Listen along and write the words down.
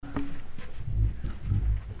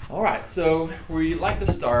All right, so we like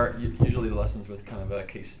to start usually the lessons with kind of a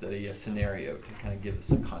case study, a scenario to kind of give us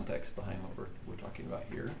some context behind what we're talking about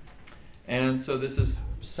here. And so this is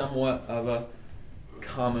somewhat of a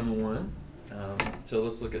common one. So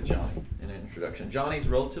let's look at Johnny in an introduction. Johnny's a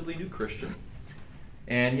relatively new Christian,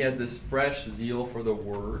 and he has this fresh zeal for the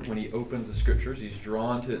Word. When he opens the Scriptures, he's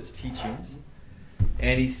drawn to its teachings,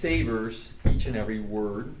 and he savors each and every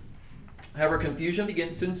word. However, confusion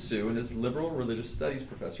begins to ensue, and his liberal religious studies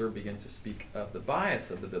professor begins to speak of the bias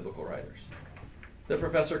of the biblical writers. The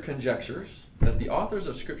professor conjectures that the authors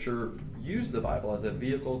of Scripture used the Bible as a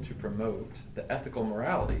vehicle to promote the ethical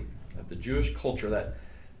morality of the Jewish culture that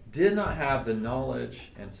did not have the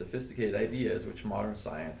knowledge and sophisticated ideas which modern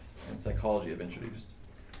science and psychology have introduced.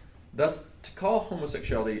 Thus, to call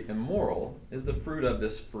homosexuality immoral is the fruit of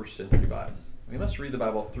this first century bias. We must read the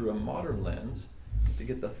Bible through a modern lens to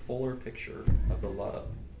get the fuller picture of the love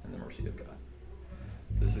and the mercy of God.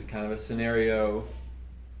 So this is kind of a scenario.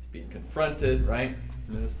 It's being confronted, right?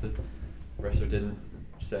 Notice the professor didn't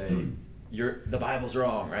say, the Bible's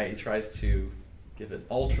wrong, right? He tries to give an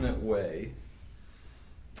alternate way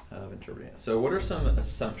of interpreting it. So what are some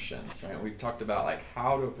assumptions, right? We've talked about like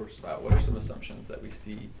how to approach the Bible. What are some assumptions that we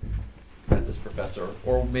see that this professor,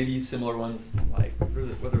 or maybe similar ones, like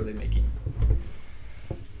what are they making?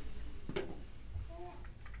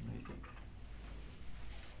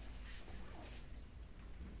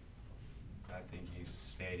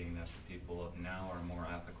 Stating that the people of now are more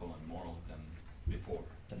ethical and moral than before.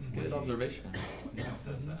 That's a good observation. He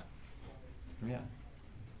says that. Yeah.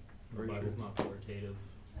 The Bible's not authoritative.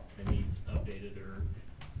 It needs updated, or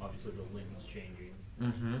obviously the lens changing.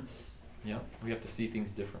 Mm-hmm. Yeah, we have to see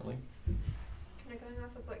things differently. Kind of going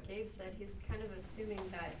off of what Gabe said, he's kind of assuming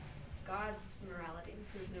that God's morality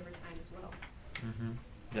improves over time as well. Mm-hmm.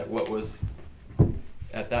 That what was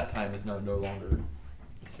at that time is no longer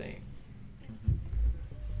the same. Mm-hmm.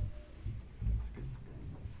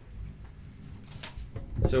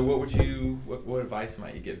 So what advice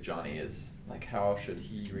might you give Johnny is, like, how should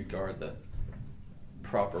he regard the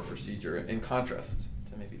proper procedure in contrast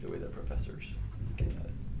to maybe the way that professors look at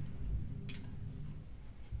it?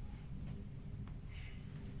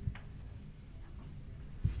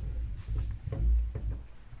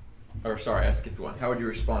 Or sorry, I skipped one. How would you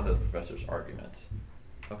respond to the professor's argument?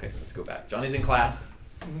 Okay, let's go back. Johnny's in class.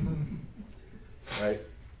 Right?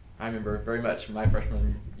 I remember very much my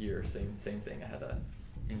freshman year, same thing. I had a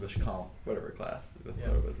English whatever class. That's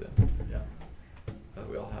what it was in. Yeah. But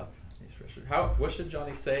we all have these pressures. What should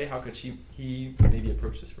Johnny say? How could he maybe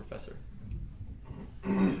approach this professor?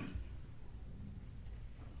 Say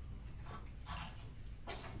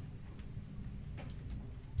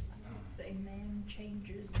man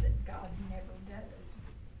changes, but God never does.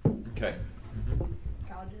 Okay. Mm-hmm.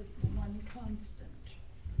 God is the one constant.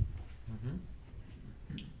 Mm-hmm.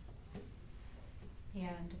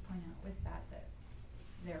 Yeah, and to point out with that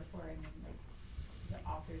therefore, I mean, like, the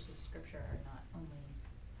authors of Scripture are not only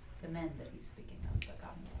the men that he's speaking of, but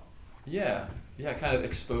God himself. Yeah, it kind of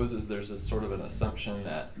exposes there's a sort of an assumption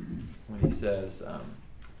that when he says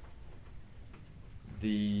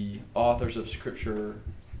the authors of Scripture,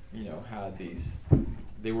 had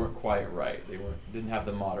they weren't quite right. They didn't have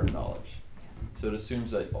the modern knowledge. So it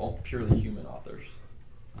assumes that all purely human authors.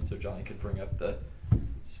 And so Johnny could bring up the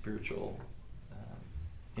spiritual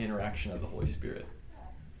interaction of the Holy Spirit.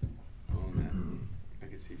 I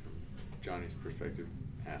could see from Johnny's perspective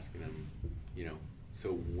asking him, so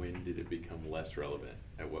when did it become less relevant?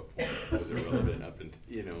 At what point was it relevant up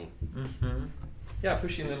until, Mm-hmm. Yeah,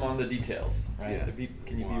 pushing them on the details, right? Yeah.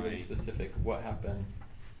 Can you be really specific? What happened?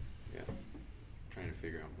 Yeah, trying to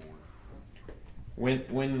figure out more.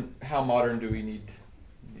 How modern do we need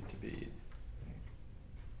to be?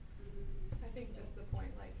 I think just the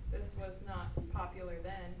point, like, this was not popular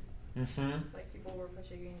then. Mm-hmm. Like, people were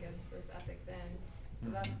pushing against this ethic then. So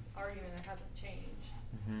that's argument that hasn't changed.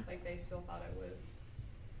 Mm-hmm. Like, they still thought it was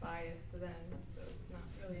biased then, so it's not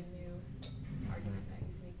really a new argument that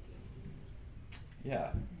he's making.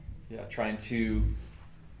 Yeah, trying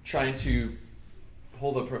to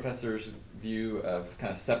hold the professor's view of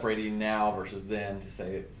kind of separating now versus then to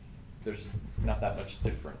say there's not that much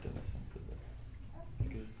different in the sense of it. That's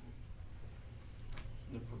good.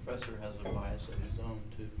 The professor has a bias of his own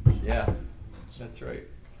too. Yeah, that's right.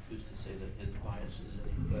 Who's to say that his bias is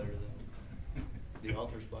any better than the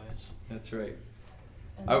author's bias? That's right.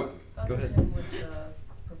 And Go other ahead. thing with the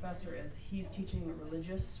professor is he's teaching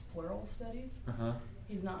religious plural studies. Uh-huh.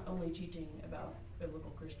 He's not only teaching about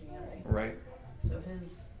biblical Christianity. Right. So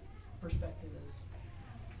his perspective is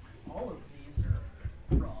all of these are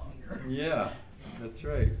wrong. Yeah, that's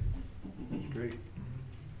right. That's great.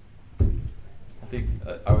 think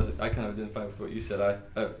I kind of identify with what you said.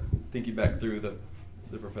 I thinking back through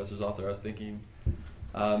the professor's author, I was thinking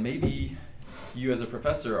maybe you as a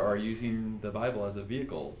professor are using the Bible as a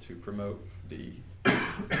vehicle to promote the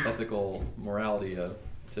ethical morality of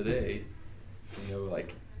today. You know,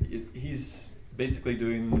 like he's basically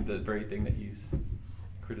doing the very thing that he's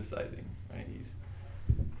criticizing, right? He's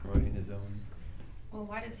promoting his own. Well,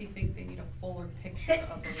 why does he think they need a fuller picture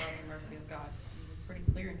of the love and mercy of God? Because it's pretty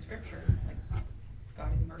clear in Scripture. Like,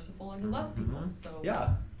 God is merciful and He loves people. Mhm. So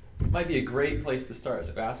Yeah, it might be a great place to start, is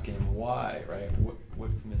asking why, right?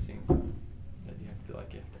 What's missing that you have to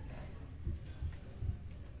like it.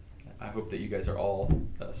 I hope that you guys are all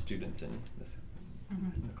students in this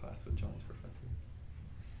in the class with Johnny's professor.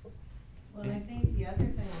 Well, I think the other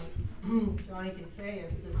thing Johnny could say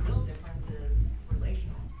is the real difference is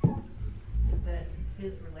relational. Is that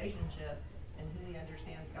his relationship and who he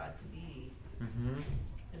understands God to be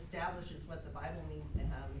establishes what the Bible means to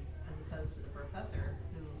him, as opposed to the professor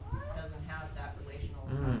who doesn't have that relational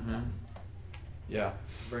concept. Yeah,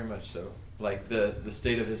 very much so. Like the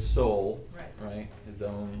state of his soul, Right. His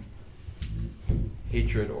own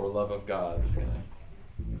hatred or love of God is going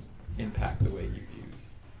to impact the way he views.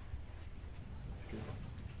 That's good.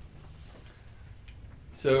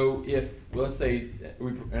 So if, let's say,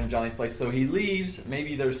 we're in Johnny's place, so he leaves,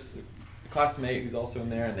 maybe there's a classmate who's also in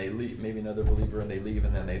there, and they leave, maybe another believer, and they leave,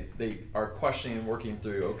 and then they are questioning and working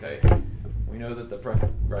through, okay, we know that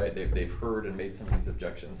they've heard and made some of these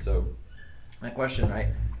objections. So my question, right,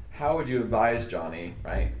 how would you advise Johnny,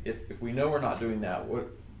 right, if we know we're not doing that, what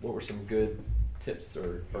were some good tips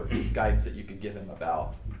or guidance that you could give him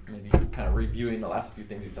about maybe kind of reviewing the last few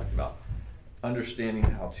things we've talked about, understanding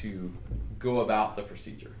how to go about the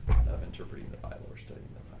procedure of interpreting the Bible or studying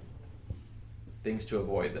the Bible, things to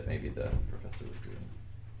avoid that maybe the professor was doing?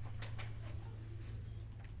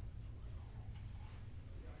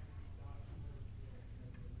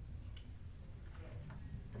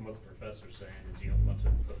 From what the professor's saying is you don't want to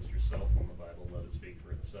impose yourself on the Bible, let it speak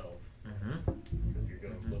for itself. If you're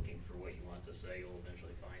going looking for what you want to say, you'll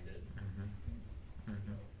eventually find it.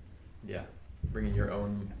 Yeah, bringing your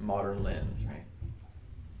own modern lens, right?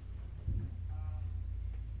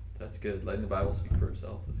 That's good. Letting the Bible speak for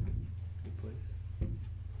itself is a good place.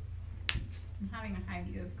 And having a high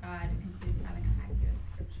view of God includes having a high view of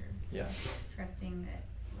scriptures. Yeah. Trusting that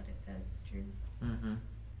what it says is true.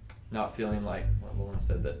 Not feeling like, well, Lauren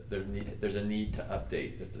said that there's a need to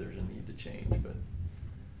update, that there's a need to change, but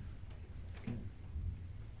it's good.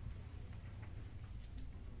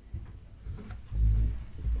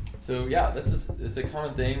 So yeah, it's a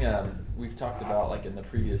common thing we've talked about, like in the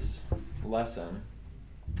previous lesson,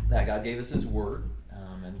 that God gave us His Word,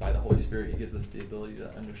 and by the Holy Spirit He gives us the ability to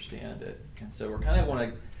understand it. And so we're kind of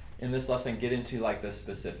want to, in this lesson, get into like the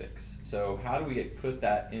specifics. So how do we put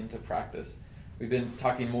that into practice? We've been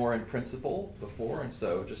talking more in principle before, and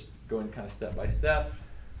so just going kind of step by step,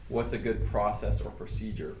 what's a good process or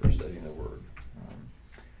procedure for studying the Word?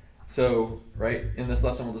 So, right, in this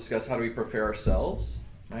lesson we'll discuss how do we prepare ourselves,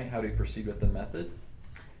 right? How do we proceed with the method?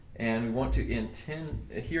 And we want to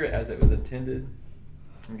hear it as it was intended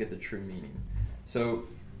and get the true meaning. So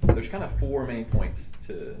there's kind of 4 main points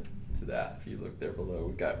to that. If you look there below,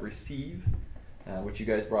 we've got receive, which you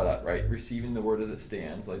guys brought up, right? Receiving the Word as it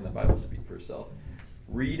stands, letting the Bible speak for itself.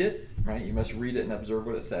 Read it, right? You must read it and observe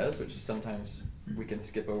what it says, which is sometimes we can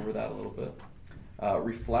skip over that a little bit.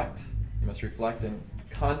 Reflect. You must reflect and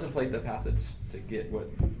contemplate the passage to get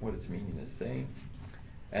what its meaning is saying.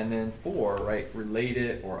 And then 4, right? Relate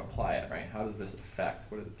it or apply it, right? How does this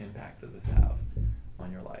affect? What impact does this have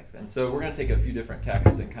on your life? And so we're going to take a few different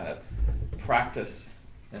texts and kind of practice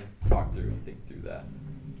and talk through and think through that.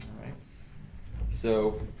 All right.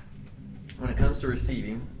 So when it comes to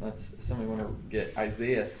receiving, somebody want to get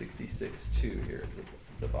Isaiah 66:2 here. It's at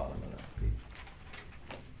the bottom of that page.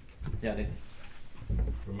 Yeah, Nathan.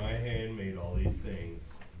 For my hand made all these things,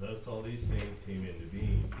 thus all these things came into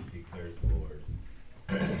being, declares the Lord.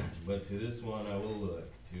 But to this one I will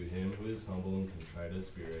look, to him who is humble and contrite of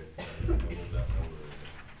spirit, and humbles at my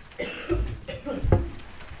word.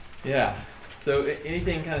 Yeah. So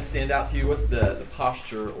anything kind of stand out to you? What's the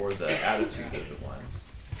posture or the attitude of the one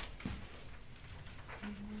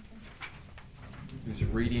who's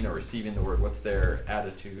reading or receiving the Word? What's their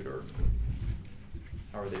attitude, or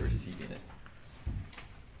how are they receiving it?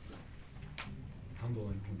 Humble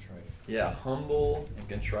and contrite. Yeah, humble and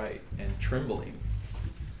contrite and trembling,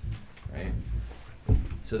 right?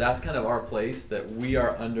 So that's kind of our place, that we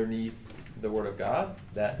are underneath the Word of God,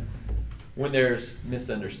 that when there's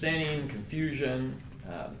misunderstanding, confusion,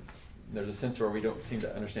 there's a sense where we don't seem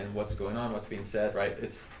to understand what's going on, what's being said, right?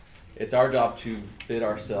 it's our job to fit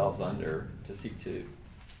ourselves under, to seek to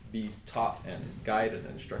be taught and guided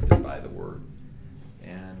and instructed by the Word.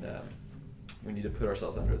 And we need to put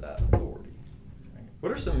ourselves under that authority. Right?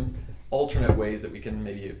 What are some alternate ways that we can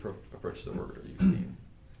maybe approach the Word, or you've seen,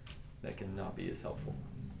 that can not be as helpful?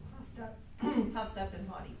 Puffed up and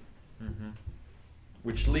haughty. Mm-hmm.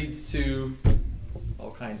 Which leads to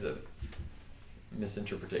all kinds of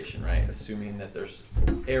misinterpretation, right? Assuming that there's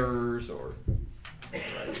errors or a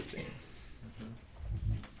variety of things.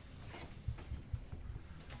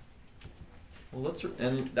 Well,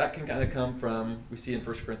 and that can kind of come from, we see in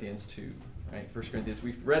 1 Corinthians 2, right? 1 Corinthians,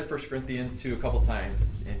 we've read 1 Corinthians 2 a couple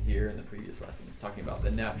times in here in the previous lessons, talking about the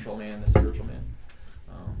natural man, the spiritual man.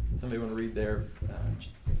 Somebody want to read there,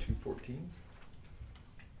 2:14?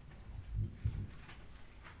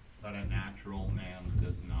 But a natural man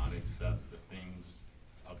does not accept the things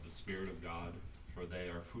of the Spirit of God, for they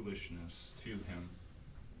are foolishness to him,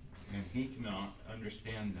 and he cannot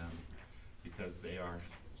understand them, because they are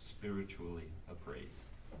spiritually appraised.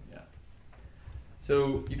 Yeah.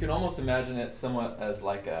 So you can almost imagine it somewhat as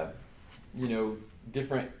like a,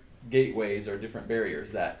 different gateways or different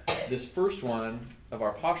barriers. That this first one of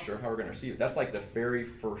our posture, how we're going to receive it, that's like the very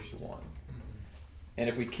first one. And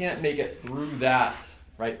if we can't make it through that,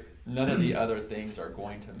 right, none of the other things are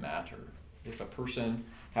going to matter. If a person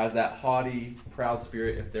has that haughty, proud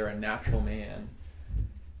spirit, if they're a natural man,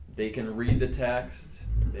 they can read the text,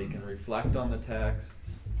 they can reflect on the text,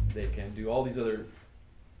 they can do all these other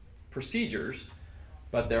procedures,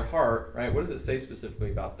 but their heart, right, what does it say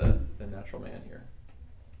specifically about the natural man here?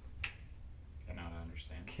 Cannot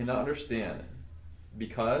understand. Cannot understand.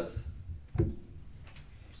 Because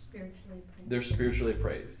they're spiritually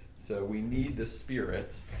appraised. So we need the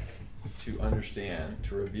Spirit to understand,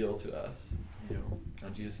 to reveal to us.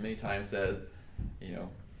 And Jesus many times said,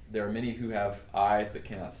 there are many who have eyes but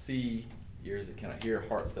cannot see, ears that cannot hear,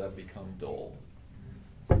 hearts that have become dull.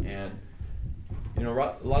 And a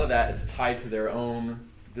lot of that is tied to their own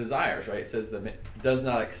desires, right? It says that it does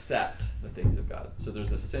not accept the things of God. So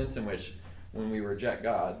there's a sense in which when we reject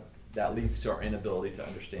God, that leads to our inability to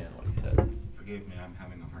understand what he says. Forgive me, I'm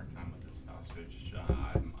having a hard time with this passage.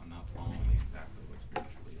 I'm not following exactly what's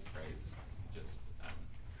spiritually appraised. Just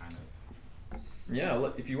kind of... Yeah,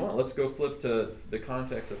 if you want, let's go flip to the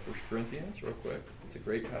context of 1 Corinthians real quick. It's a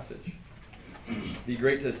great passage. It'd be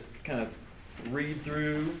great to kind of read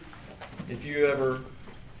through. If you ever...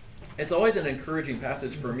 It's always an encouraging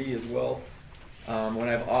passage for me as well. When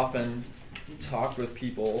I've often talked with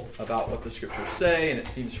people about what the scriptures say, and it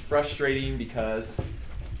seems frustrating because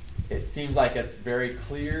it seems like it's very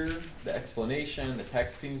clear, the explanation, the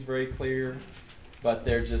text seems very clear, but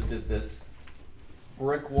there just is this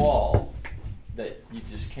brick wall that you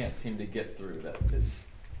just can't seem to get through, that is,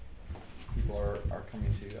 people are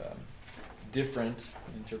coming to different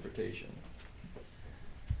interpretations.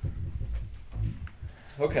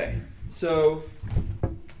 Okay, so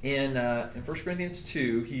in 1 Corinthians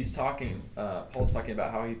 2, Paul's talking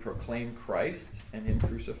about how he proclaimed Christ and him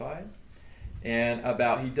crucified, and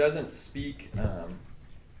about he doesn't speak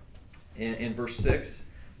in verse 6,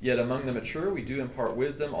 yet among the mature we do impart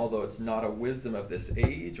wisdom, although it's not a wisdom of this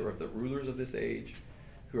age or of the rulers of this age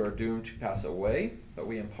who are doomed to pass away, but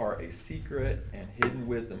we impart a secret and hidden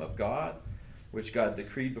wisdom of God, which God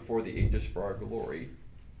decreed before the ages for our glory.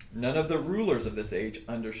 None of the rulers of this age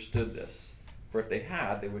understood this. For if they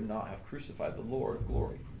had, they would not have crucified the Lord of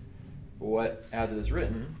glory. But as it is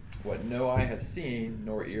written, what no eye has seen,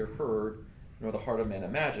 nor ear heard, nor the heart of man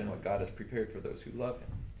imagined, what God has prepared for those who love him.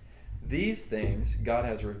 These things God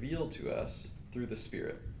has revealed to us through the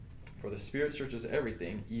Spirit. For the Spirit searches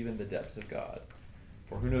everything, even the depths of God.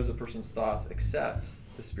 For who knows a person's thoughts except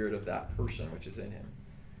the spirit of that person which is in him?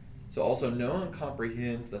 So also no one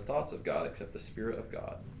comprehends the thoughts of God except the Spirit of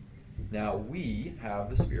God. Now we have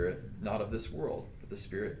the Spirit, not of this world, but the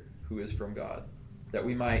Spirit who is from God, that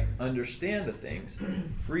we might understand the things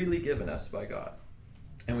freely given us by God.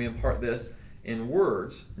 And we impart this in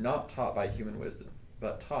words not taught by human wisdom,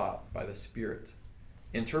 but taught by the Spirit,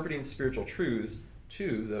 interpreting spiritual truths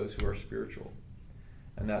to those who are spiritual.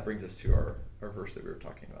 And that brings us to our verse that we were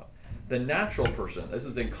talking about. The natural person, this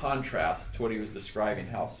is in contrast to what he was describing,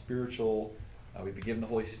 how spiritual, we've been given the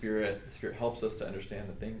Holy Spirit. The Spirit helps us to understand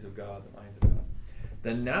the things of God, the minds of God.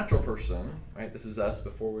 The natural person, right, this is us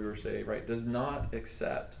before we were saved, right, does not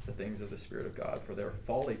accept the things of the Spirit of God, for they're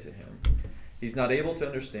folly to him. He's not able to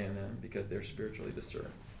understand them because they're spiritually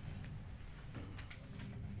discerned.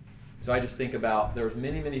 So I just think about, there was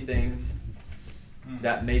many, many things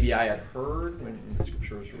that maybe I had heard when the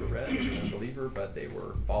scriptures were read as a believer, but they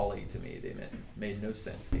were folly to me. They made no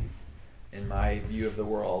sense. in my view of the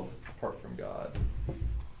world apart from God,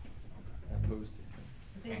 opposed to Him.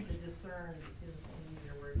 I think to discern is an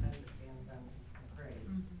easier word to understand than praise.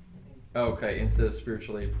 I think. Okay, instead of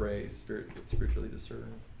spiritually appraise, spiritually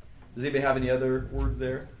discern. Does anybody have any other words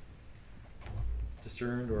there?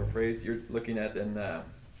 Discerned or appraised? You're looking at in the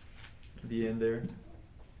end there.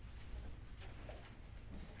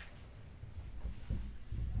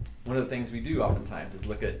 One of the things we do oftentimes is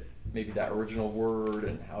look at maybe that original word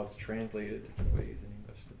and how it's translated different ways in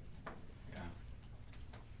English. Yeah.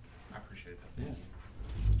 I appreciate that. Yeah.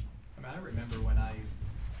 I mean, I remember when I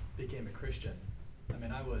became a Christian, I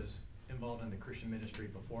mean, I was involved in the Christian ministry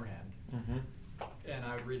beforehand. Mm-hmm. And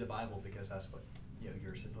I would read the Bible because that's what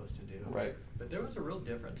you're supposed to do. Right. But there was a real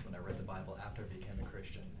difference when I read the Bible after I became a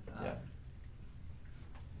Christian. Yeah.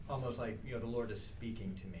 Almost like the Lord is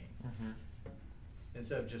speaking to me Mm-hmm.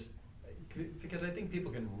 instead of just because I think people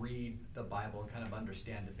can read the Bible and kind of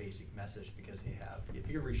understand the basic message because if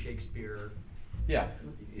you read Shakespeare, Yeah.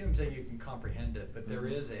 you know what I'm saying, you can comprehend it. But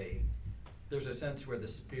Mhm. there's a sense where the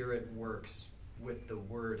Spirit works with the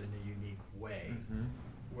Word in a unique way. Mm-hmm.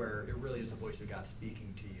 Where it really is the voice of God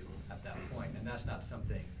speaking to you at that point, and that's not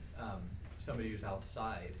something somebody who's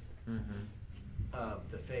outside Mm-hmm. of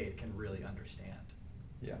the faith can really understand.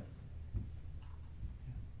 Yeah.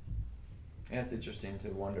 And it's interesting to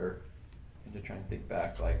wonder and to try and think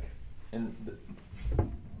back, like, and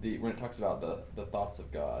the when it talks about the thoughts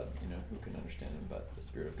of God, who can understand them but the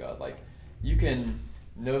Spirit of God. Like, you can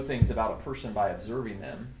know things about a person by observing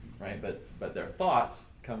them, right? But their thoughts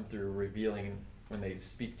come through revealing when they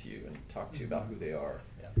speak to you and talk to you about who they are.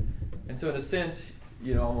 Yeah. And so in a sense,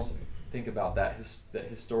 almost think about that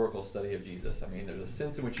historical study of Jesus. I mean, there's a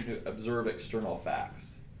sense in which you can observe external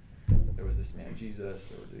facts. There was this man Jesus,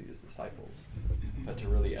 there were these disciples. But to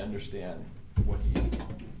really understand what he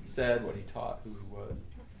said, what he taught, who he was,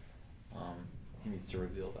 he needs to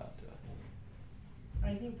reveal that to us.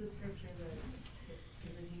 I think the scripture that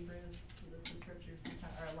is in Hebrews, that the scriptures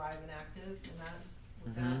are alive and active, and that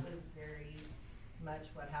Mhm. was very much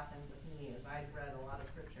what happened with me. Is I'd read a lot of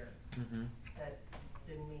scripture Mm-hmm. that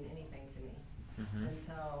didn't mean anything to me Mm-hmm.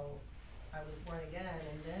 until I was born again,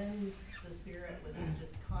 and then the Spirit was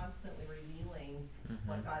just constantly revealing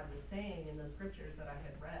what Mhm. God was saying in the scriptures that I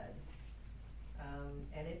had read,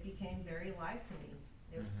 and it became very alive to me.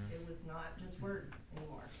 Mhm. It was not just words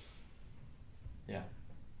anymore. Yeah.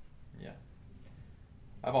 Yeah.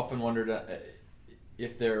 I've often wondered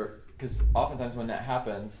if because oftentimes when that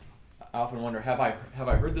happens, I often wonder, have I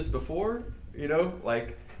heard this before?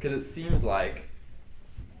 Because it seems like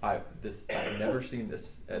I've never seen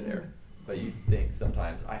this in there, but you think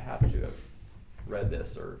sometimes I have to have read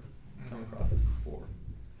this or come across this before.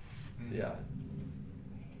 So yeah,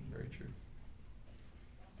 very true.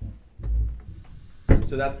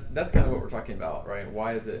 So that's kind of what we're talking about, right?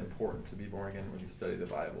 Why is it important to be born again when you study the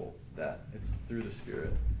Bible? That it's through the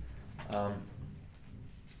Spirit.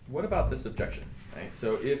 What about this objection? Right?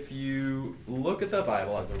 So if you look at the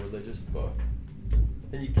Bible as a religious book,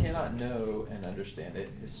 then you cannot know and understand it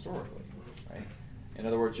historically, right? In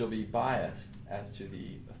other words, you'll be biased as to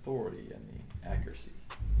the authority and the accuracy.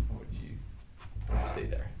 What would you say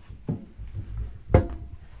there?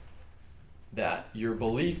 That your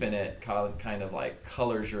belief in it kind of like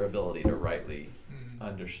colors your ability to rightly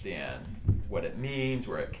understand what it means,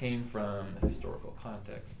 where it came from, the historical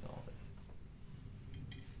context, and all this.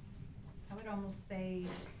 I would almost say,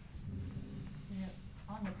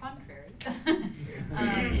 on the contrary,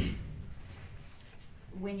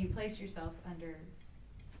 when you place yourself under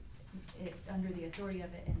the authority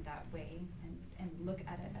of it in that way, and look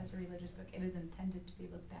at it as a religious book, it is intended to be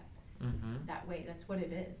looked at that way. That's what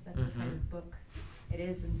it is. That's the kind of book it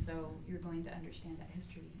is, and so you're going to understand that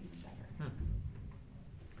history even better.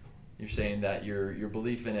 You're saying that your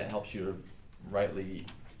belief in it helps you to rightly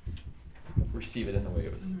receive it in the way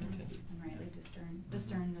it was intended. And rightly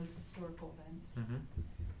discern those historical events.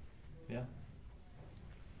 Yeah.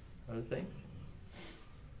 Other things?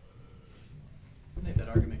 I think that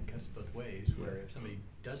argument cuts both ways, where if somebody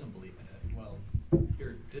doesn't believe in it, well,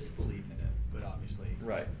 your disbelief in it would obviously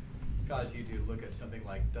Right. cause you to look at something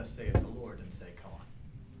like, thus saith the Lord, and say, come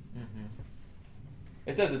on.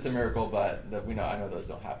 It says it's a miracle, but I know those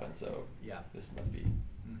don't happen, so Yeah. this must be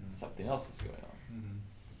something else was going on.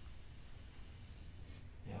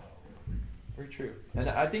 Yeah, very true. And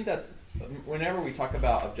I think that's, whenever we talk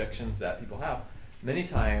about objections that people have, many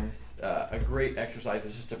times a great exercise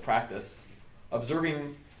is just to practice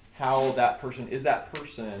observing how that person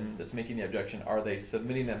that's making the objection, are they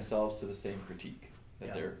submitting themselves to the same critique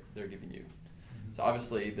that they're giving you? So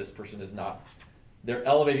obviously this person is not, they're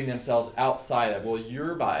elevating themselves outside of, well,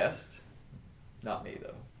 you're biased, not me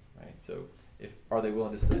though, right? So are they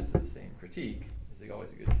willing to submit to the same critique is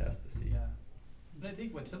always a good test to see. Yeah. And I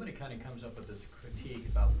think when somebody kind of comes up with this critique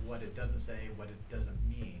about what it doesn't say, what it doesn't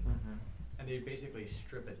mean, and they basically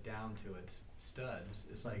strip it down to its studs,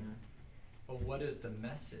 it's like, well, what is the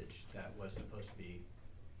message that was supposed to be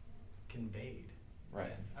conveyed?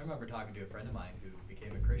 Right. And I remember talking to a friend of mine who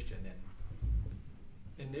became a Christian,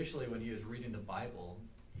 and initially when he was reading the Bible,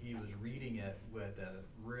 he was reading it with a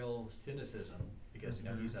real cynicism because, you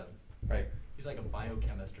know, he's like a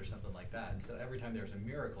biochemist or something like that. And so every time there was a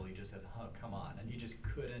miracle, he just said, oh, come on. And he just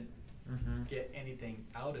couldn't get anything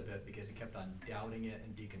out of it because he kept on doubting it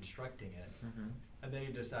and deconstructing it. And then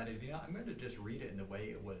he decided, you know, I'm going to just read it in the way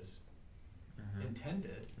it was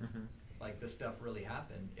intended. Like this stuff really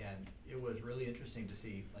happened. And it was really interesting to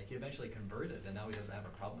see, like he eventually converted and now he doesn't have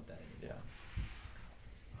a problem with that anymore.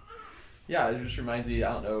 Yeah, it just reminds me,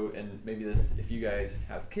 I don't know, and maybe this, if you guys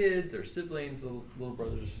have kids or siblings, little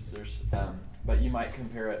brothers or sisters, but you might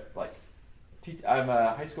compare it, like, I'm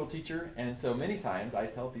a high school teacher, and so many times I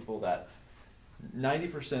tell people that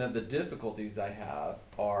 90% of the difficulties I have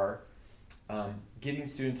are getting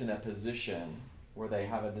students in a position where they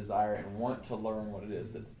have a desire and want to learn what it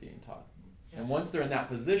is that's being taught. And once they're in that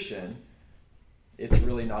position, it's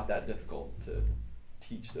really not that difficult to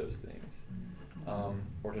teach those things.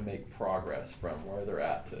 Or to make progress from where they're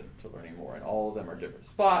at to learning more. And all of them are different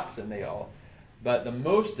spots, and but the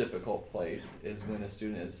most difficult place is when a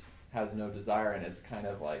student has no desire and is kind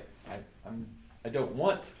of like, I don't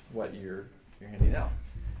want what you're handing out.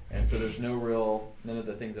 And so there's none of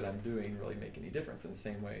the things that I'm doing really make any difference. In the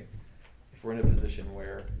same way, if we're in a position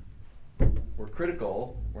where we're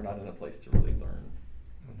critical, we're not in a place to really learn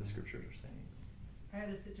what the scriptures are saying. I had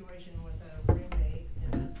a situation with a roommate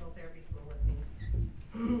in physical therapy school with me.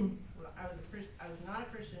 Well, I was not a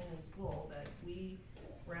Christian in school, but we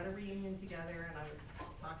were at a reunion together, and I was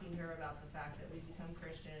talking to her about the fact that we become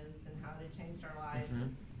Christians and how it changed our lives.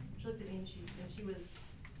 She looked at me and she was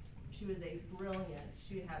a brilliant.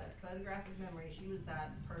 She had a photographic memory. She was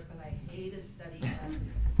that person I hated studying with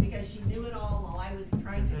because she knew it all while I was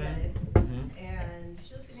trying to get it. And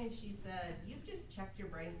she looked at me and she said, "You've just checked your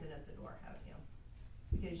brains in at the door, haven't you?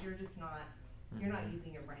 Because you're not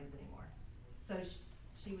using your brains anymore." So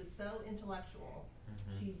she was so intellectual.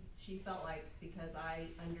 She felt like because I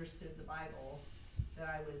understood the Bible that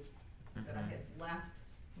I had left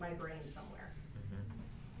my brain somewhere.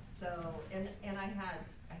 So and I had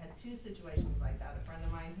two situations like that. A friend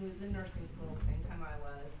of mine who was in nursing school at the same time I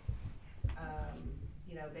was,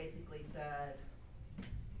 basically said,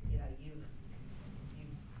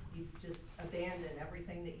 you've just abandoned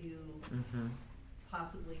everything that you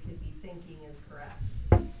possibly could be thinking is correct.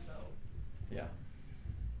 So.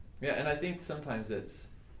 Yeah, and I think sometimes it's,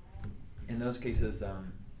 in those cases,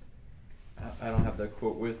 I don't have the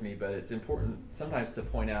quote with me, but it's important sometimes to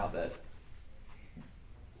point out that,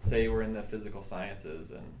 say we're in the physical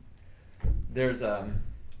sciences, and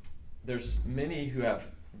there's many who have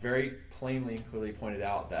very plainly and clearly pointed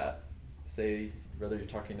out that, say, whether you're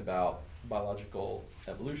talking about biological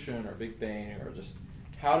evolution or Big Bang or just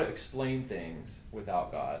how to explain things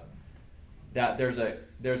without God, that there's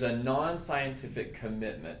a non-scientific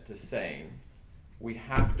commitment to saying we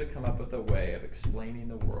have to come up with a way of explaining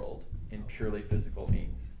the world in purely physical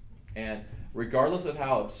means. And regardless of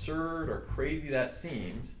how absurd or crazy that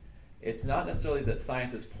seems, it's not necessarily that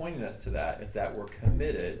science is pointing us to that, it's that we're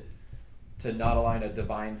committed to not allowing a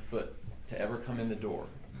divine foot to ever come in the door,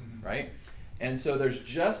 right? And so there's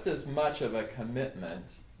just as much of a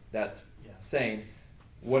commitment that's saying,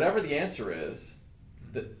 whatever the answer is,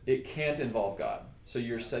 that it can't involve God. So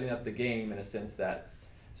you're setting up the game in a sense that,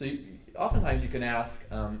 oftentimes you can ask,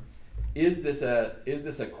 is this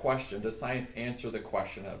a question? Does science answer the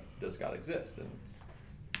question of does God exist? And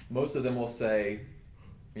most of them will say,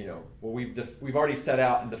 well, we've already set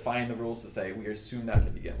out and defined the rules to say we assume that to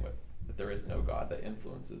begin with, that there is no God that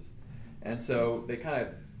influences. And so they kind of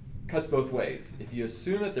cuts both ways. If you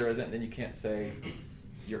assume that there isn't, then you can't say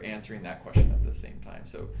you're answering that question at the same time.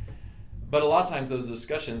 But a lot of times those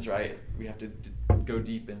discussions, right, we have to go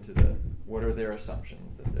deep into what are their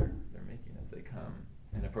assumptions that they're making as they come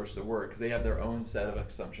and approach the work, because they have their own set of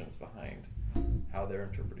assumptions behind how they're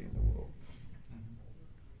interpreting the world.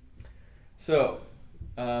 So,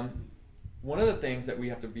 one of the things that we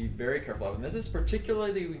have to be very careful of, and this is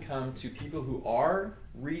particularly when we come to people who are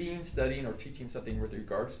reading, studying, or teaching something with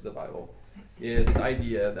regards to the Bible, is this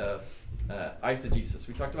idea of eisegesis.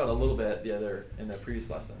 We talked about it a little bit in the previous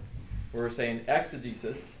lesson. We're saying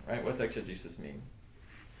exegesis, right? What's exegesis mean?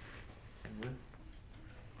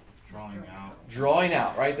 Drawing out. Drawing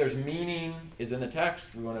out, right? There's meaning is in the text.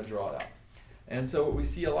 We want to draw it out. And so what we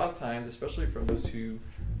see a lot of times, especially from those who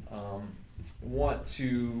want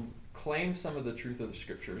to claim some of the truth of the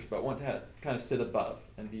scriptures, but want to kind of sit above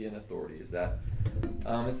and be in authority, is that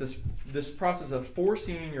it's this process of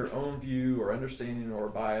forcing your own view or understanding or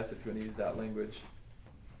bias, if you want to use that language,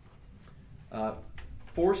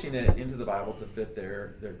 forcing it into the Bible to fit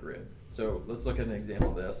their grid. So let's look at an example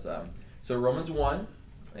of this. So Romans 1,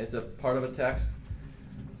 it's a part of a text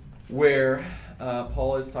where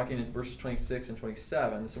Paul is talking in verses 26 and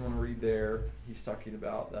 27. Someone read there. He's talking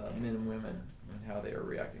about men and women and how they are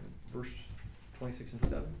reacting. Verse 26 and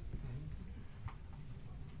 27.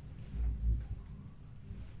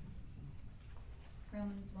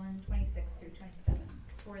 Romans 1:26 through 27.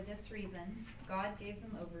 For this reason, God gave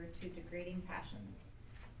them over to degrading passions.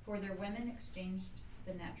 For their women exchanged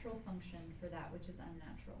the natural function for that which is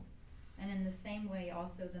unnatural. And in the same way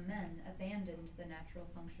also the men abandoned the natural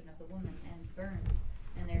function of the woman and burned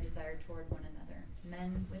in their desire toward one another,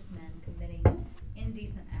 men with men committing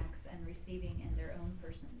indecent acts and receiving in their own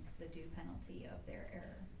persons the due penalty of their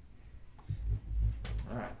error.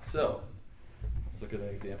 All right, so let's look at an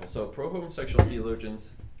example. So pro-homosexual theologians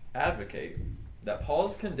advocate that Paul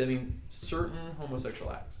is condemning certain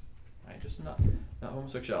homosexual acts, right? Just not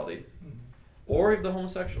homosexuality, or even the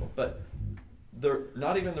homosexual, but they're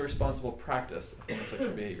not even the responsible practice of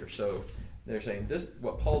homosexual behavior. So they're saying this,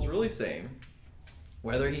 what Paul's really saying,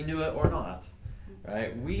 whether he knew it or not,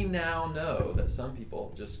 right? We now know that some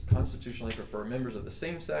people just constitutionally prefer members of the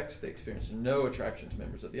same sex. They experience no attraction to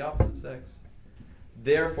members of the opposite sex.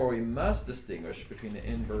 Therefore, we must distinguish between the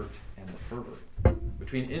invert and the pervert,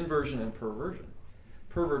 between inversion and perversion.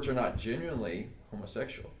 Perverts are not genuinely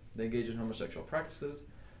homosexual. They engage in homosexual practices,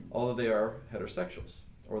 although they are heterosexuals,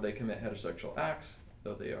 or they commit heterosexual acts,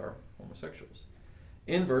 though they are homosexuals.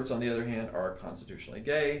 Inverts, on the other hand, are constitutionally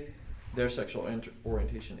gay. Their sexual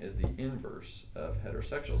orientation is the inverse of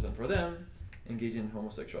heterosexuals, and for them, engaging in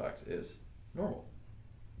homosexual acts is normal.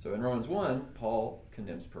 So in Romans 1, Paul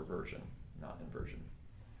condemns perversion, not inversion.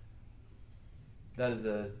 That is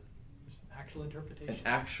It's an actual interpretation. an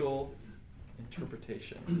actual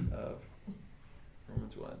interpretation of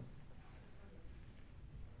Romans 1.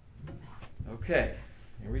 Okay,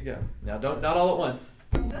 here we go. Now, not all at once.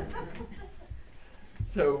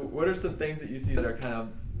 So, what are some things that you see that are kind of,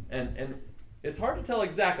 and it's hard to tell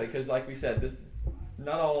exactly because, like we said,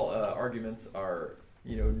 not all arguments are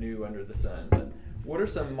new under the sun. But what are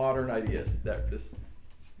some modern ideas that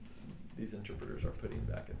these interpreters are putting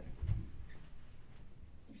back in there?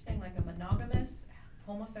 You're saying like a monogamous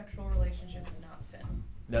homosexual relationship is not sin.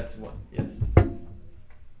 That's one, yes.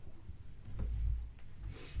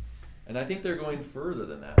 And I think they're going further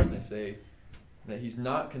than that when they say that he's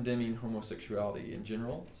not condemning homosexuality in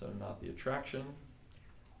general, so not the attraction,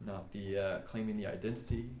 not the claiming the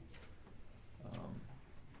identity.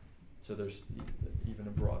 So there's even a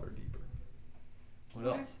broader, deeper. What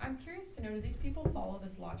else? I'm curious to know, do these people follow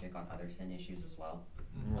this logic on other sin issues as well?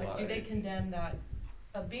 Like, do they Like- condemn that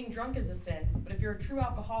being drunk is a sin, but if you're a true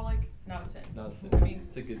alcoholic, not a sin? Not a sin. I mean,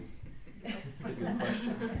 It's a good question.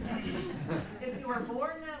 If you were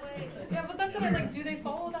born that way. yeah, but that's what I like. Do they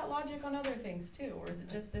follow that logic on other things too, or is it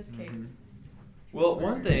just this case? Well,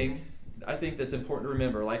 one thing I think that's important to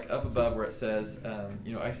remember, like up above where it says,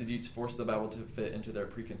 eisegetes force the Bible to fit into their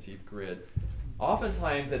preconceived grid.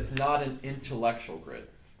 Oftentimes, it's not an intellectual grid,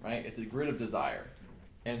 right? It's a grid of desire.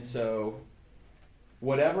 And so,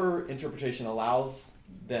 whatever interpretation allows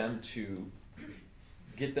them to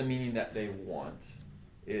get the meaning that they want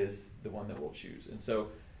is the one that we'll choose. And so,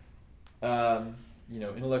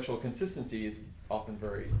 intellectual consistency is often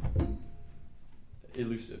very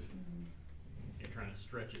elusive. You're trying to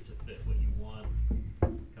stretch it to fit what you want.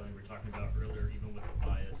 Kind of like we were talking about earlier, even with the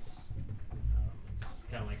bias.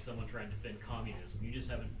 It's kind of like someone trying to defend communism. You just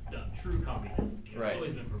haven't done true communism. Right. It's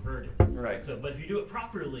always been perverted. Right. So, but if you do it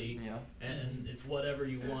properly, Yeah. and it's whatever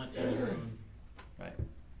you want in your own Right.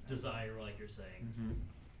 desire, like you're saying, Mm-hmm.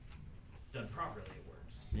 done properly, it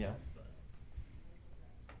works. Yeah. But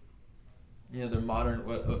The modern,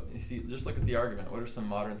 you see, just look at the argument. What are some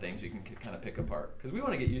modern things you can kind of pick apart? Because we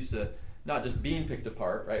want to get used to not just being picked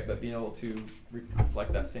apart, right, but being able to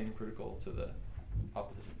reflect that same critical to the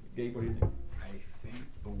opposition. Gabe, what do you think? I think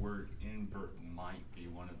the word invert might be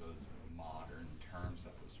one of those modern terms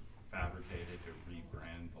that was fabricated to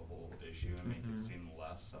rebrand the whole issue and make it seem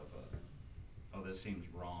less of this seems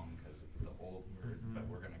wrong because of the old word, but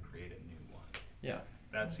we're going to create a new one. Yeah.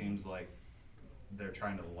 That seems like they're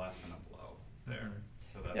trying to lessen a blow there.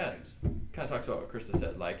 So that Yeah, seems... kind of talks about what Krista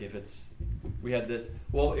said. Like if we had this,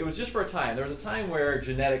 well, it was just for a time. There was a time where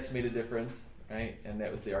genetics made a difference, right? And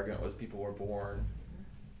that was the argument was people were born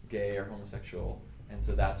gay or homosexual, and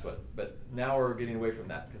so that's what. But now we're getting away from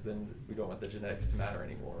that because then we don't want the genetics to matter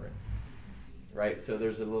anymore, right? So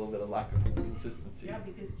there's a little bit of lack of consistency. Yeah,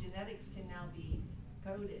 because genetics can now be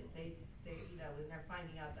coded. They when they're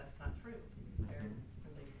finding out that's not true. When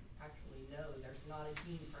they actually know there's not a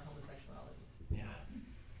gene for homosexuality. Yeah.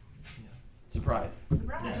 Surprise.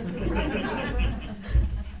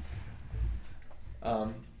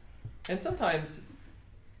 And sometimes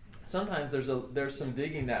there's some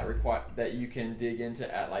digging that you can dig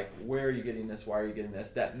into at like, where are you getting this? Why are you getting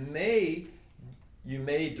this? You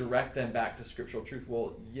may direct them back to scriptural truth.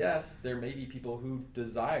 Well, yes, there may be people who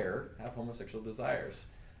have homosexual desires.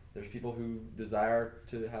 There's people who desire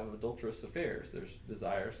to have adulterous affairs. There's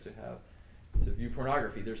desires to view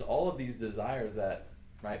pornography. There's all of these desires that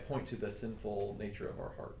point to the sinful nature of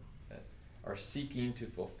our heart, that are seeking to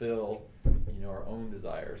fulfill our own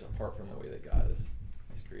desires apart from the way that God has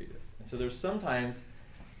created us. And so there's sometimes,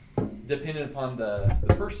 dependent upon the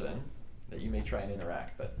person, that you may try and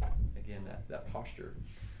interact, but again, that posture.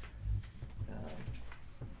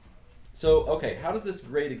 Okay, how does this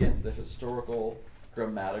grade against the historical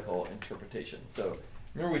grammatical interpretation? So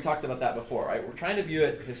remember we talked about that before, right? We're trying to view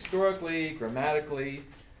it historically, grammatically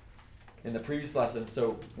in the previous lesson.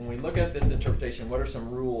 So when we look at this interpretation, what are some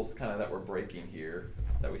rules kind of that we're breaking here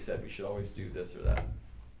that we said we should always do this or that?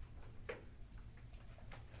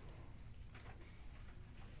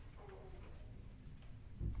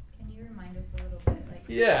 Can you remind us a little bit, like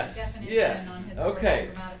Yes, definition yes. on historical Okay.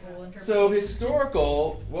 grammatical interpretation? So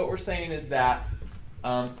historical, what we're saying is that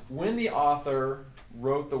when the author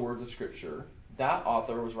wrote the words of Scripture, that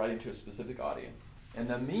author was writing to a specific audience. And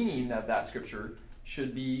the meaning of that Scripture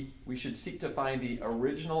we should seek to find the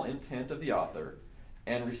original intent of the author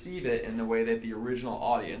and receive it in the way that the original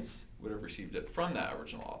audience would have received it from that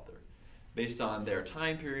original author, based on their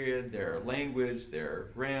time period, their language, their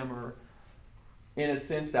grammar, in a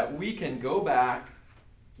sense that we can go back,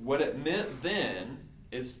 what it meant then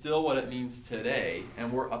is still what it means today,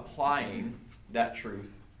 and we're applying that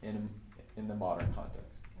truth in the modern context.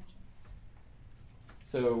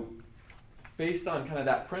 So based on kind of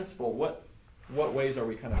that principle, what ways are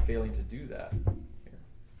we kind of failing to do that here?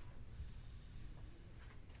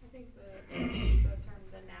 I think the term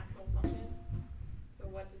the natural function. So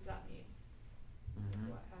what does that mean?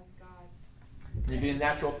 What has God? You're getting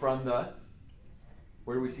natural from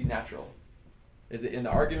where do we see natural? Is it in the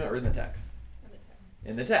argument or in the text? In the text.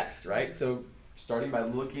 In the text, right? So starting by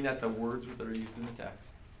looking at the words that are used in the text.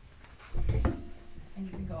 And you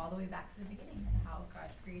can go all the way back to the beginning and how God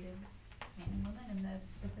created man and woman and the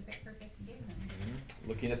specific purpose he gave them.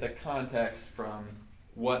 Looking at the context from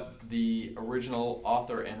what the original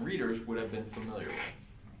author and readers would have been familiar with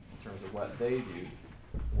in terms of what they viewed.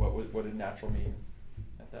 What did natural mean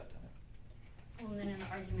at that time? Well, then in the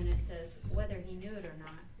argument it says, whether he knew it or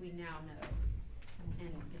not, we now know. And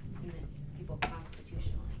it's in the people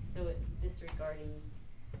constitutionally. So it's disregarding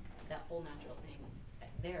that whole natural thing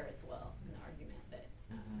there as well in the argument that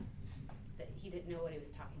he didn't know what he was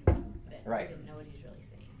talking about, that Right. he didn't know what he was really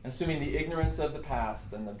saying. Assuming the ignorance of the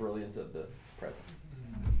past and the brilliance of the present.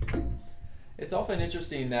 It's often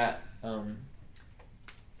interesting that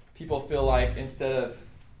people feel like instead of,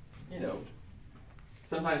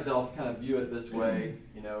 sometimes they'll kind of view it this way,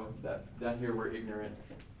 that down here we're ignorant.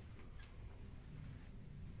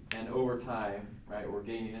 And over time, right, we're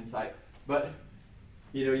gaining insight. But,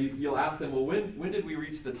 you'll ask them, well, when did we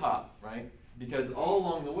reach the top, right? Because all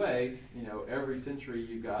along the way, every century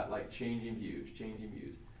you've got like changing views.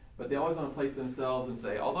 But they always want to place themselves and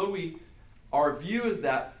say, although our view is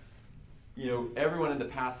that, everyone in the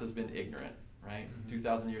past has been ignorant, right?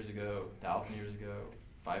 2,000 years ago, 1,000 years ago,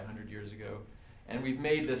 500 years ago, and we've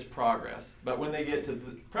made this progress. But when they get to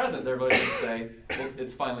the present, they're going to say, well,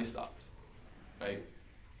 it's finally stopped, right?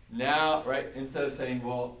 Now, right, instead of saying,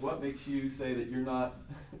 well, what makes you say that you're not,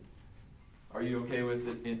 are you okay with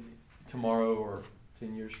it tomorrow or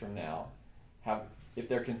 10 years from now? If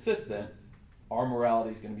they're consistent, our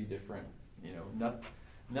morality is going to be different.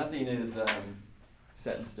 Nothing is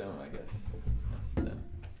set in stone, I guess. That's for them.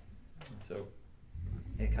 And so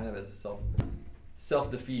it kind of is a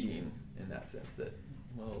self-defeating in that sense that,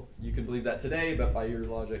 well, you can believe that today, but by your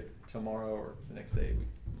logic, tomorrow or the next day we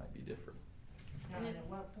might be different. And at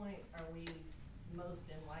what point are we most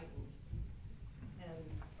enlightened?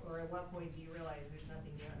 Or at what point do you realize there's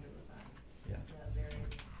nothing new under the sun? Yeah. That there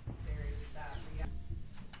is that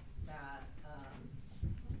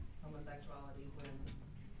homosexuality when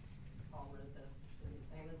Paul wrote this is the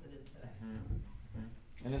same as it is today.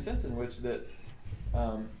 Mm-hmm. In a sense in which that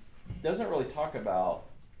doesn't really talk about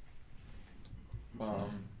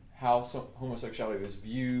how homosexuality was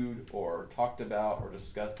viewed or talked about or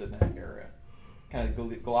discussed in that area. Kind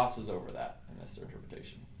of glosses over that in this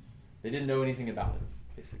interpretation. They didn't know anything about it,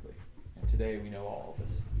 basically. And today we know all of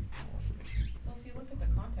this. Well, if you look at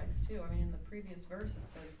the context too, I mean, in the previous verse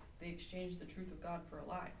it says they exchanged the truth of God for a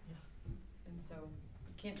lie. And so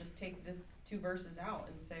you can't just take this 2 verses out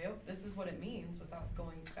and say, oh, this is what it means without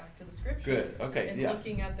going back to the scripture. Good, okay, and yeah.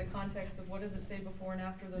 looking at the context of what does it say before and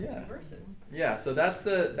after those 2 verses. Yeah, so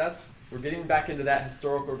we're getting back into that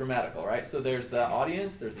historical grammatical, right? So there's the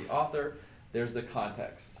audience, there's the author, there's the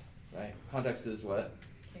context, right? Context is what?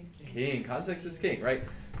 King. Context is king, right?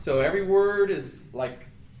 So every word is like,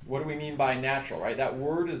 what do we mean by natural, right? That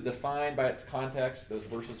word is defined by its context. Those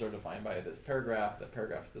verses are defined by this paragraph. That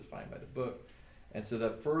paragraph is defined by the book. And so the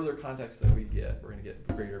further context that we get, we're going to get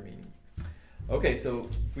greater meaning. Okay, so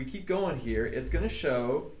if we keep going here, it's going to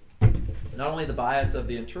show not only the bias of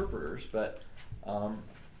the interpreters, but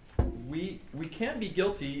we can be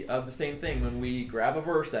guilty of the same thing when we grab a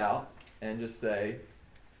verse out and just say,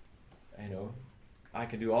 I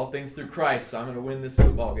can do all things through Christ, so I'm going to win this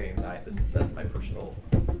football game tonight. That's my personal,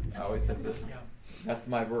 I always said this. That's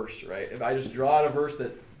my verse, right? If I just draw out a verse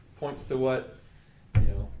that points to what,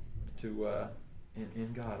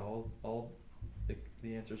 in God, all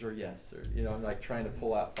the answers are yes. Or, I'm like trying to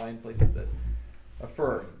find places that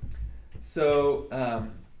affirm. So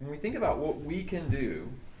when we think about what we can do,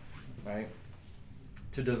 right,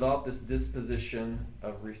 to develop this disposition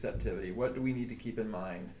of receptivity, what do we need to keep in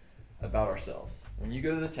mind about ourselves? When you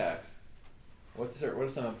go to the text, what are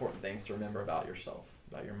some important things to remember about yourself,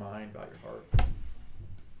 about your mind, about your heart?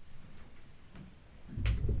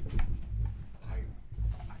 I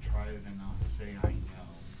try to not say I know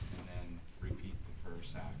and then repeat the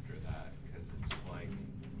verse after that, because it's like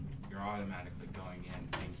you're automatically going in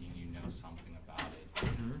thinking you know something about it.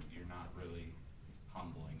 Mm-hmm. You're not really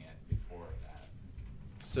humbling it before that.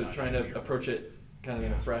 So trying to approach it kind of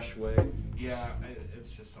in a fresh way. Yeah,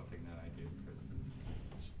 it's just something that I do.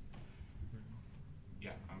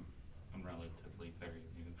 I'm relatively very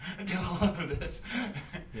new to all of this.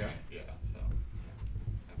 Yeah. Yeah. So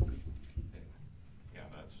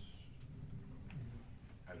that's.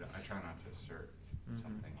 I try not to assert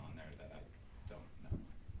something on there that I don't know.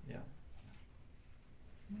 Yeah.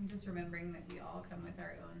 Just remembering that we all come with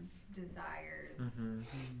our own desires,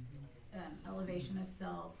 elevation of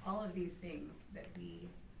self, all of these things that we,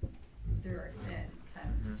 through our sin,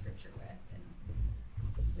 come to Scripture with, and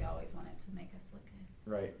we always want it to make us look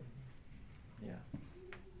good. Right. Yeah.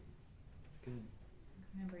 That's good.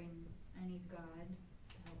 Remembering I need God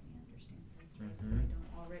to help me understand things, right? I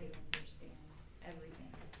don't already understand everything.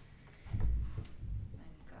 So I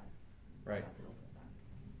need God. Right. God's help with that.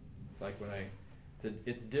 It's like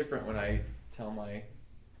it's different when I tell one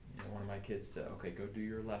of my kids to, go do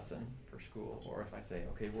your lesson for school, or if I say,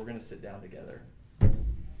 we're going to sit down together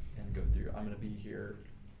and go through, I'm going to be here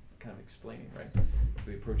kind of explaining, right? So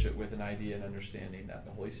we approach it with an idea and understanding that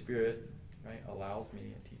the Holy Spirit, right, allows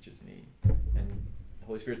me and teaches me, and the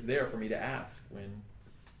Holy Spirit's there for me to ask when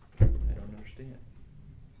I don't understand.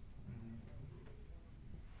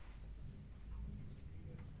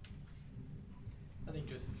 I think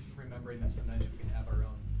just remembering that sometimes we can have our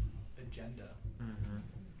own agenda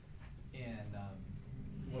and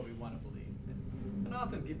what we want to believe. And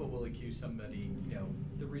often people will accuse somebody,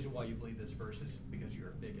 the reason why you believe this verse is because you're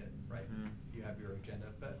a bigot, right? You have your agenda.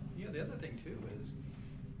 But, the other thing too is,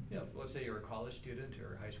 let's say you're a college student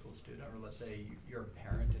or a high school student, or let's say you're a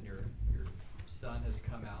parent and your son has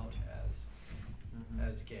come out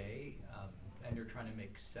as gay, and you're trying to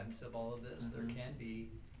make sense of all of this. There can be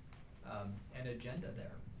an agenda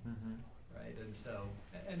there, right? And so,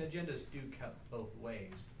 and agendas do cut both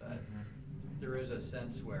ways, but there is a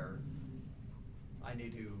sense where I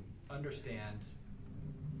need to understand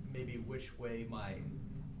maybe which way my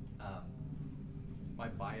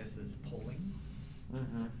bias is pulling.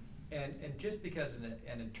 And just because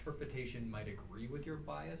an interpretation might agree with your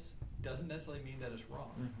bias doesn't necessarily mean that it's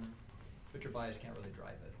wrong, but your bias can't really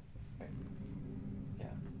drive it. Right.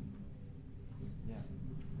 Yeah.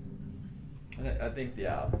 And I think,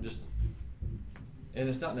 and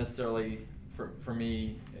it's not necessarily, for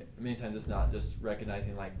me, many times it's not just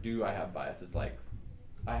recognizing, do I have bias? It's like,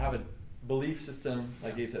 I have a belief system,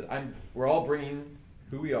 like Gabe said, we're all bringing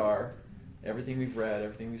who we are, everything we've read,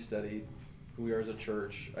 everything we've studied, who we are as a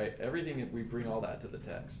church, right? Everything, we bring all that to the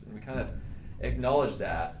text. And we kind of acknowledge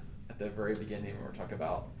that at the very beginning when we're talking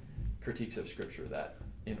about critiques of Scripture, that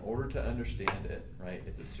in order to understand it, right,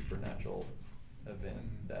 it's a supernatural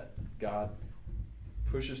event that God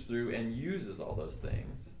pushes through and uses all those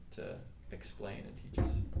things to explain and teach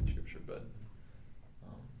us Scripture. But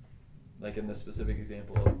like in the specific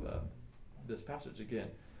example of this passage again,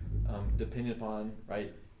 depending upon,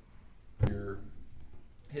 right, your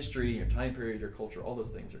history, your time period, your culture, all those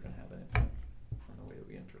things are going to have an impact on the way that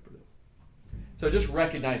we interpret it. So just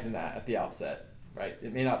recognizing that at the outset, right?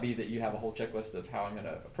 It may not be that you have a whole checklist of how I'm going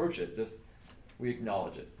to approach it, just we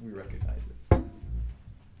acknowledge it, we recognize it.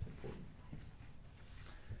 It's important.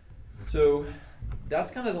 So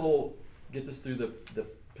that's kind of the whole, gets us through the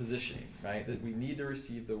positioning, right? That we need to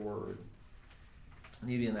receive the word,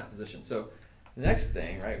 need to be in that position. So the next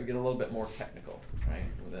thing, right, we get a little bit more technical, right?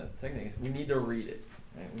 Well, the second thing is we need to read it,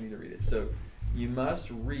 right? We need to read it. So you must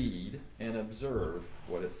read and observe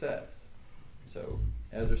what it says. So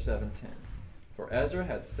Ezra 7:10. For Ezra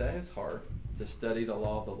had set his heart to study the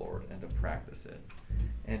law of the Lord and to practice it,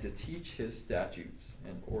 and to teach his statutes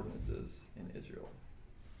and ordinances in Israel.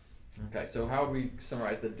 Okay, so how would we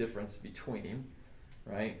summarize the difference between,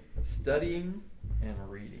 right, studying and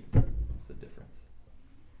reading? What's the difference?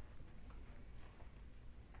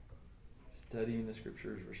 Studying the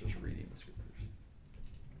scriptures versus reading the scriptures.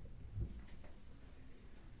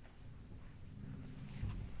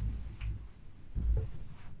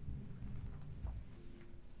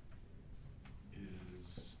 Is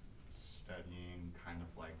studying kind of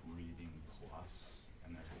like reading plus,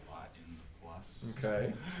 and there's a lot in the plus?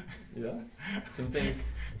 Okay. Yeah. Some things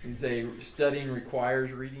you say studying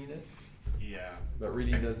requires reading it. Yeah. But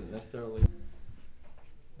reading doesn't necessarily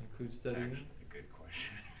include studying. That's actually a good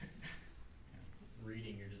question.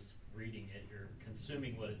 Reading, you're just reading it, you're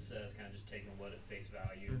consuming what it says, kind of just taking what at face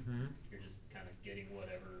value. You're just kind of getting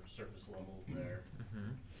whatever surface level's there.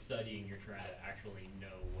 Studying, you're trying to actually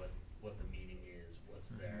know what the meaning is, what's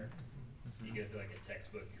there. You go through like a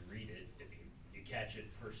textbook, you read it, if you catch it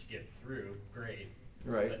first skip through, great.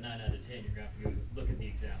 Right. But 9 out of 10, you're going to have to go look at the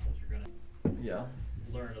examples. You're going to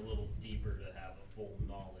learn a little deeper to have a full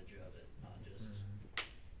knowledge of it, not just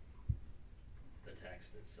the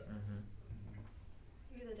text itself.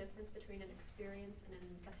 Maybe the difference between an experience and an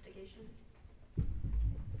investigation.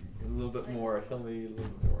 A little bit more. Tell me a little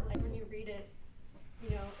bit more. Like when you read it, you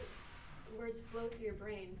know, words flow through your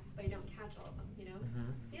brain, but you don't catch all of them, you know?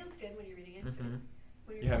 Feels good when you're reading it. But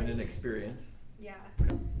when You're having an studying it- experience. Yeah.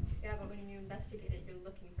 Yeah, but when you investigate it, you're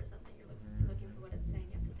looking for something. You're looking for what it's saying.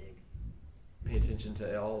 You have to dig. Pay attention to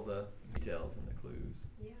all the details and the clues.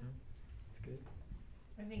 Yeah. That's good.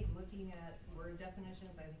 I think looking at word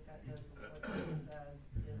definitions, I think that goes with what you said,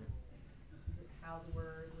 is how the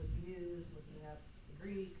word was used, looking up the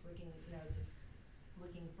Greek, looking, you know, just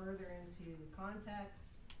looking further into context.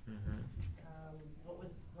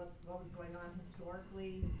 What was going on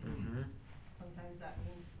historically. Sometimes that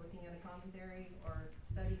means looking at a commentary or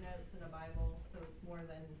study notes in a Bible, so it's more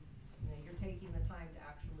than, you know, you're taking the time to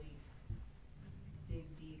actually dig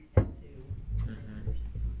deep into.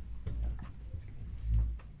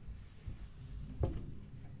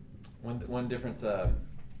 One difference,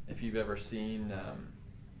 if you've ever seen,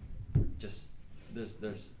 just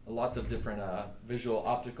there's lots of different visual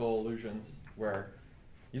optical illusions where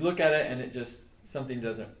you look at it and it just something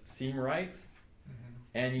doesn't seem right,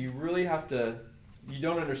 and you really have to. You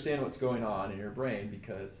don't understand what's going on in your brain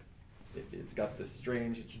because it's got this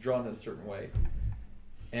strange. It's drawn in a certain way,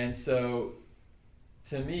 and so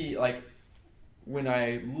to me, like when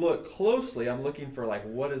I look closely, I'm looking for like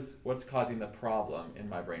what's causing the problem in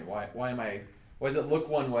my brain. Why does it look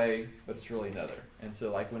one way but it's really another? And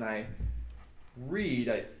so like when I read,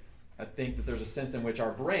 I think that there's a sense in which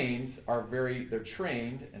our brains are they're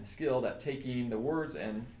trained and skilled at taking the words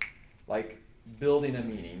and like building a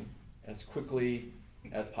meaning as quickly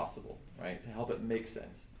as possible, right? To help it make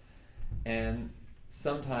sense. And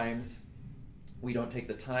sometimes we don't take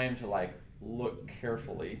the time to like look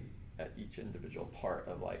carefully at each individual part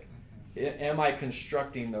of like, am I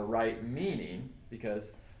constructing the right meaning?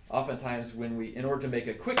 Because oftentimes in order to make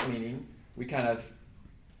a quick meaning, we kind of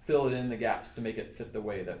fill it in the gaps to make it fit the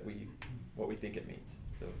way that what we think it means.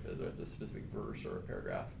 So whether it's a specific verse or a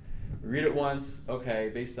paragraph, we read it once, okay,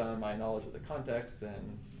 based on my knowledge of the context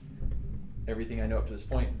and everything I know up to this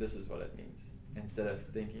point, this is what it means. Instead of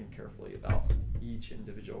thinking carefully about each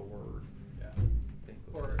individual word.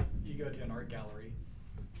 Or you go to an art gallery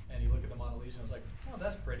and you look at the Mona Lisa and it's like, oh,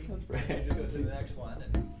 that's pretty. That's pretty. And you just go to the next one,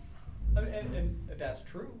 and that's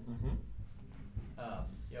true.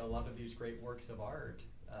 You know, a lot of these great works of art,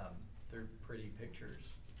 they're pretty pictures,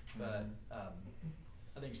 but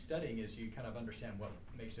I think studying is you kind of understand what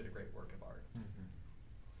makes it a great work of art,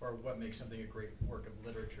 or what makes something a great work of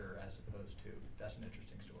literature, as opposed to that's an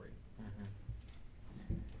interesting story.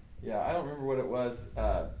 Yeah, I don't remember what it was.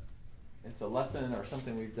 It's a lesson or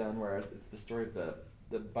something we've done where it's the story of the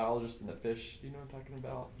the biologist and the fish. Do you know what I'm talking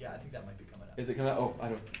about? Yeah, I think that might be coming up. Is it coming up? Oh,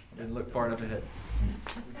 I didn't look far enough ahead.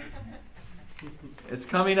 It's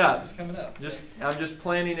coming up. It's coming up. I'm just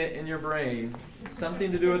planting it in your brain.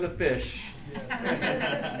 Something to do with a fish.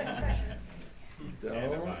 Yes.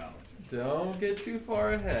 Don't get too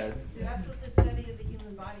far ahead. See, that's what the study of the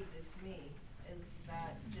human body did to me, is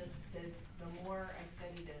that just the more I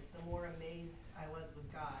studied it, the more amazed I was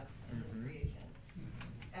with God and His creation.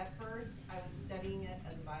 At first, I was studying it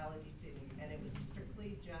as a biology student, and it was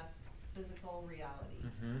strictly just physical reality.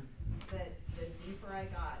 But the deeper I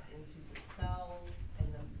got into the cells and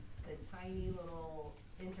the tiny little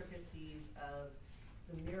intricacies of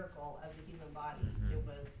the miracle of the human body,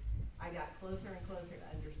 I got closer and closer to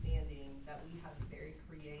understanding that we have a very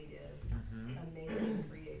creative, amazing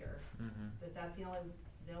creator. That's the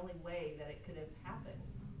only way that it could have happened.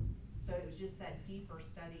 So it was just that deeper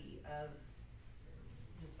study of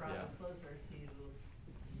just brought me closer to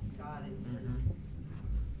God and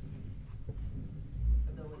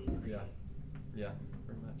His ability to create. Yeah,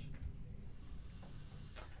 very much.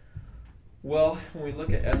 Well, when we look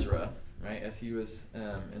at Ezra, right, as he was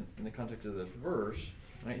in the context of this verse,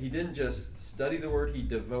 right, he didn't just study the word, he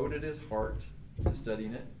devoted his heart to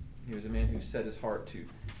studying it. He was a man who set his heart to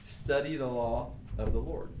study the law of the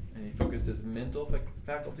Lord. And he focused his mental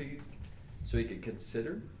faculties so he could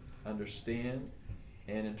consider, understand,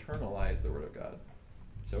 and internalize the Word of God.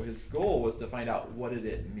 So his goal was to find out, what did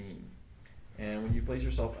it mean? And when you place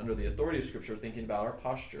yourself under the authority of Scripture, thinking about our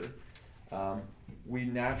posture, we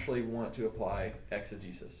naturally want to apply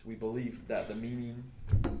exegesis. We believe that the meaning,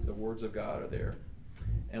 the words of God are there,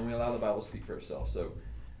 and we allow the Bible to speak for itself. So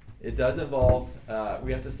it does involve,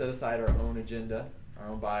 we have to set aside our own agenda, our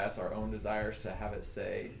own bias, our own desires to have it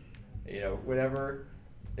say, whatever.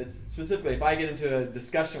 It's specifically, if I get into a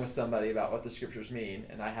discussion with somebody about what the Scriptures mean,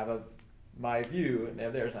 and I have my view, and they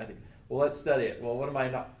have theirs, and I think, well, let's study it. Well, what am I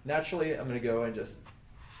not? Naturally, I'm going to go and just,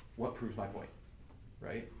 what proves my point,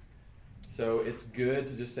 right? So it's good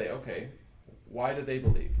to just say, okay, why do they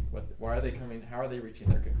believe? Why are they coming? How are they reaching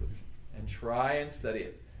their conclusion? And try and study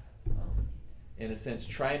it. In a sense,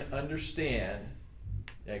 try and understand,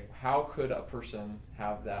 how could a person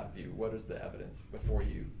have that view? What is the evidence before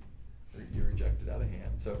you reject it out of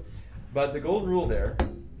hand? So, but the golden rule there,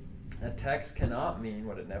 a text cannot mean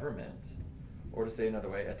what it never meant. Or to say another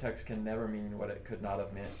way, a text can never mean what it could not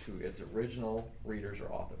have meant to its original readers or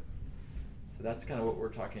author. So that's kind of what we're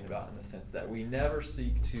talking about, in the sense that we never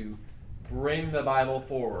seek to bring the Bible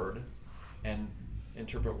forward and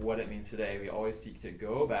interpret what it means today. We always seek to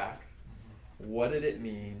go back. What did it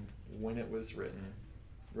mean when it was written?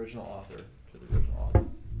 Original author to the original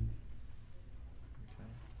audience.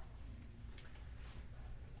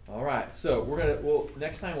 Okay. All right. So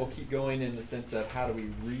next time we'll keep going in the sense of how do we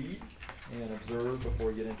read and observe before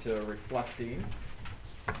we get into reflecting.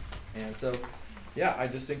 And so, yeah, I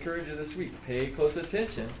just encourage you this week, pay close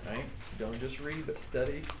attention, right? Don't just read, but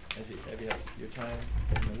study as you have your time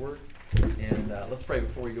in the Word. And let's pray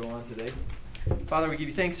before we go on today. Father, we give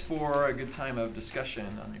you thanks for a good time of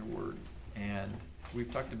discussion on your Word. And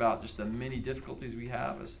we've talked about just the many difficulties we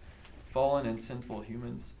have as fallen and sinful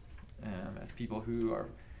humans, as people who are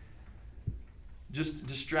just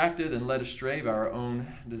distracted and led astray by our own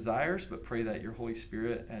desires, but pray that your Holy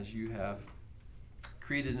Spirit, as you have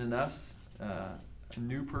created in us a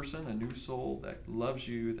new person, a new soul that loves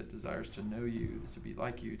you, that desires to know you, to be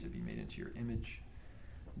like you, to be made into your image,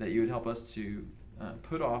 that you would help us to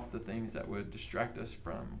put off the things that would distract us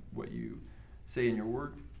from what you say in your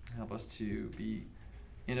word. Help us to be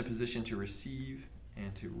in a position to receive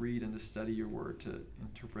and to read and to study your word, to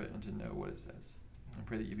interpret and to know what it says. I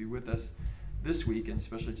pray that you be with us this week, and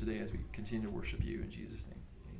especially today as we continue to worship you in Jesus' name.